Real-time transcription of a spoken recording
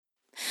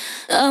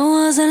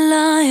was a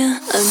liar.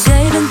 I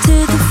gave into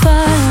the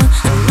fire.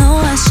 I know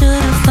I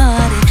should have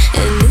fought it.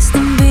 At least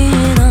I'm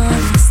being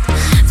honest.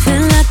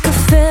 Feel like a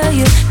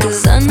failure,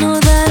 cause I know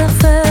that I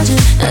failed you.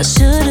 I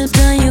should have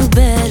done you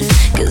better,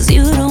 cause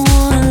you don't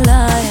wanna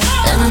lie.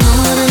 And I know,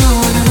 and I know,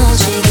 and I know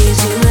she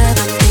gives you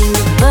everything,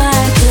 but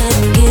I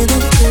couldn't give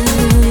it to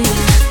you.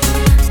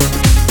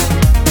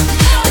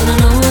 And I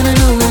know, and I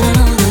know, and I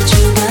know that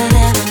you got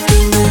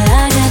everything, but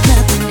I got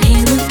nothing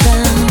here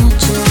without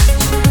you.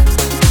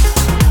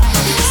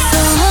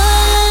 So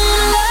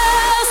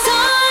last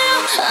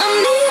time, I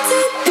need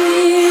to be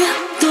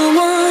the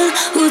one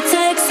who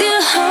takes you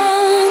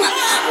home.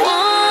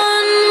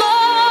 One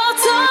more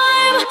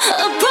time,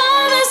 I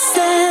promise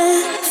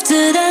that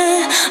after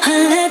that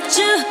I'll let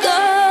you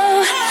go.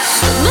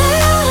 But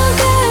I don't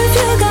care if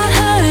you got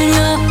hurt in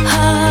your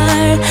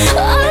heart.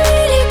 All I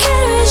really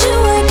care is you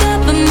wake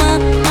up in my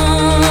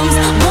arms.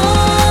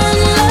 One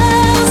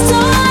last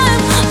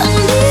time, I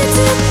need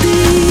to be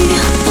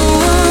the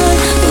one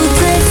who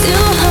takes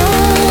you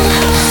home.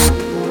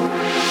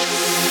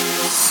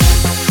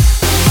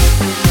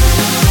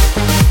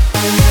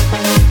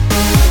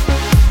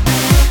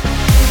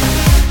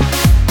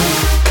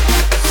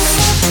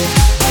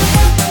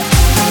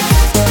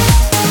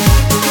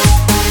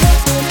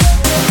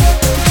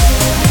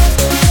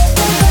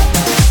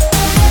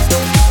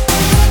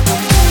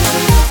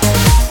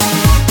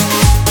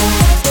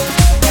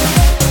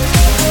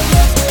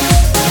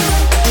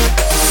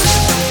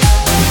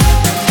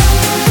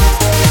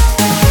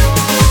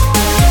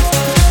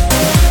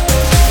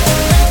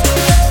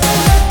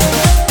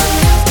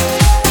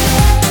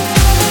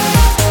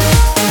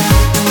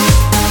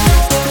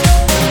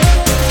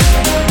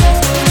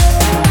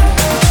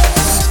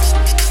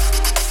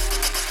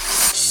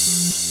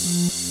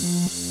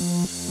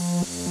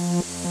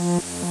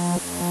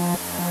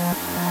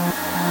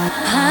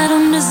 I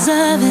don't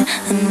deserve it,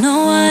 I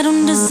know I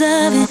don't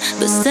deserve it,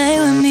 but stay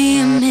with me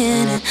a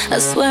minute, I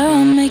swear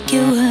I'll make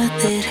it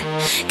worth it.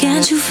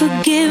 Can't you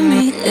forgive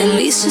me, at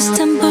least just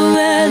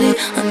temporarily?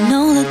 I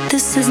know that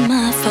this is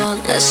my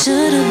fault, I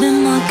should have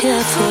been more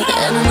careful.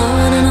 And I know,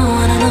 and I know,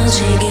 and I know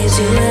she gives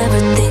you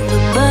everything,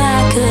 but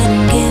I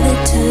couldn't give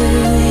it to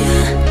you.